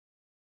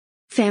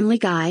Family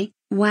Guy,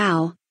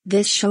 wow,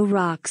 this show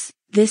rocks.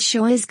 This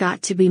show has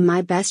got to be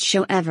my best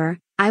show ever.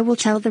 I will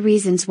tell the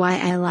reasons why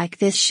I like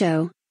this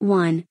show.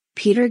 1.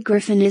 Peter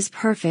Griffin is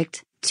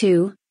perfect.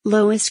 2.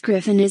 Lois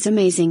Griffin is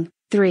amazing.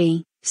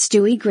 3.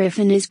 Stewie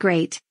Griffin is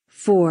great.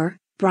 4.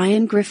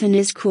 Brian Griffin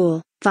is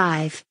cool.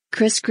 5.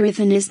 Chris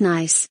Griffin is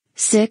nice.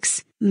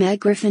 6. Meg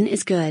Griffin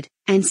is good.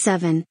 And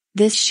 7.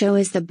 This show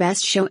is the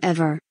best show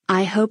ever.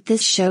 I hope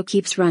this show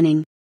keeps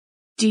running.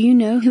 Do you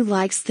know who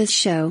likes this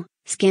show?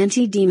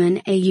 Scanty Demon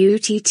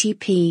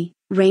AUTTP,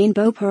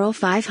 Rainbow Pearl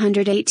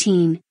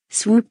 518,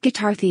 Swoop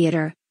Guitar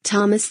Theater,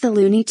 Thomas the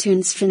Looney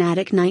Tunes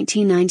Fanatic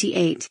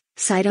 1998,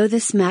 Saito the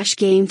Smash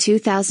Game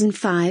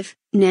 2005,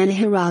 Nana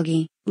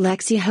Hiragi,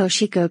 Lexi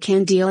Hoshiko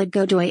Candela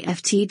Godoy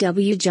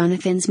FTW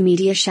Jonathan's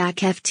Media Shack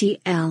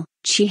FTL,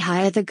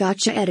 Chihaya the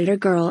Gotcha Editor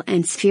Girl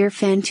and Sphere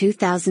Fan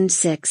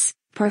 2006,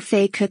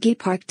 Parfait Cookie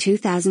Park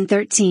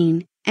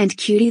 2013, and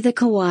Cutie the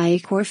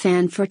Kawaii Core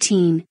Fan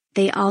 14.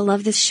 They all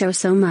love this show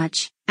so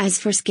much. As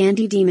for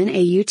Scandy Demon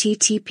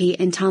AUTTP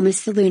and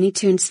Thomas the Looney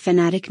Tunes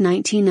Fanatic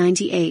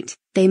 1998,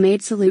 they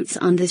made salutes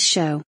on this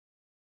show.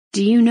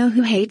 Do you know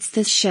who hates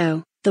this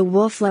show? The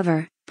Wolf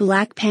Lover,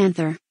 Black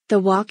Panther, The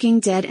Walking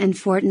Dead and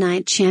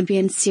Fortnite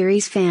Champion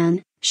Series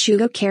fan,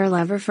 Shugo Care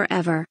Lover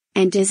Forever,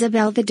 and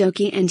Isabel the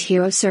Doki and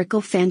Hero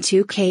Circle fan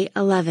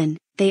 2K11.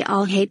 They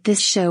all hate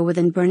this show with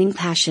an burning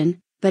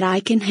passion, but I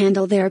can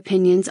handle their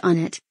opinions on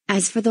it.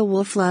 As for the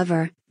Wolf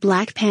Lover,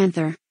 Black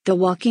Panther, The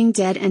Walking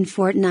Dead and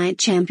Fortnite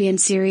Champion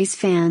Series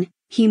fan,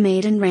 he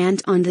made an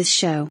rant on this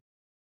show.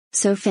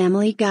 So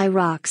Family Guy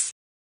rocks.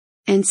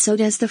 And so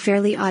does the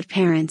Fairly Odd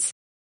Parents.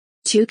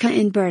 Tuca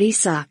and Birdie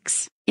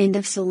sucks. End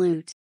of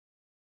salute.